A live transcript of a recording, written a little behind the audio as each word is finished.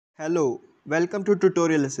Hello, welcome to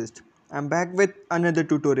Tutorial Assist. I'm back with another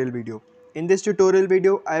tutorial video. In this tutorial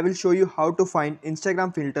video, I will show you how to find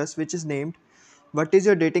Instagram filters which is named What is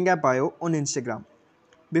your dating app bio on Instagram.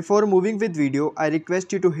 Before moving with video, I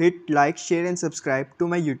request you to hit like, share and subscribe to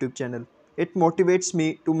my YouTube channel. It motivates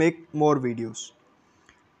me to make more videos.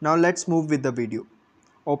 Now let's move with the video.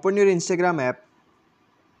 Open your Instagram app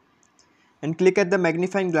and click at the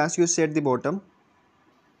magnifying glass you see at the bottom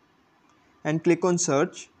and click on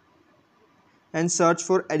search and search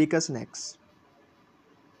for Erica Snacks.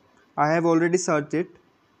 I have already searched it.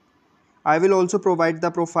 I will also provide the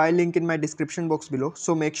profile link in my description box below,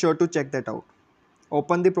 so make sure to check that out.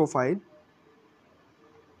 Open the profile,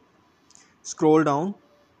 scroll down.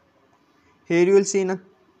 Here you will see an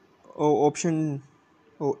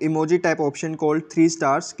emoji type option called 3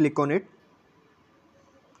 stars. Click on it.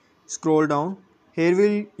 Scroll down. Here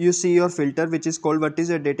will you see your filter which is called What is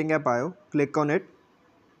your dating app bio. Click on it.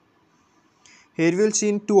 Here you will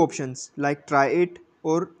see two options like try it,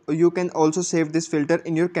 or you can also save this filter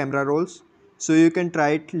in your camera rolls so you can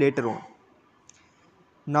try it later on.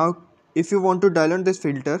 Now if you want to download this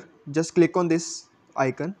filter, just click on this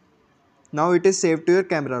icon. Now it is saved to your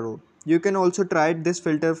camera roll. You can also try this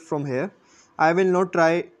filter from here. I will not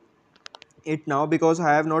try it now because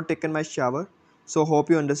I have not taken my shower, so hope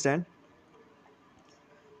you understand.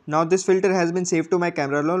 Now this filter has been saved to my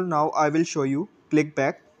camera roll. Now I will show you. Click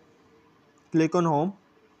back, click on home,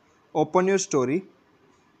 open your story.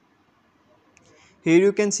 Here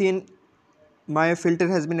you can see my filter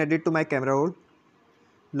has been added to my camera roll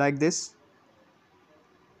like this.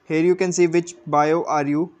 Here you can see which bio are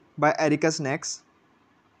you by Erica Snacks.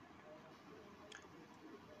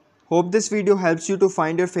 Hope this video helps you to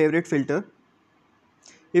find your favorite filter.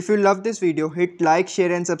 If you love this video, hit like,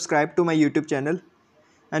 share and subscribe to my YouTube channel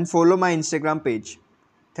and follow my Instagram page.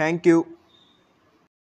 Thank you.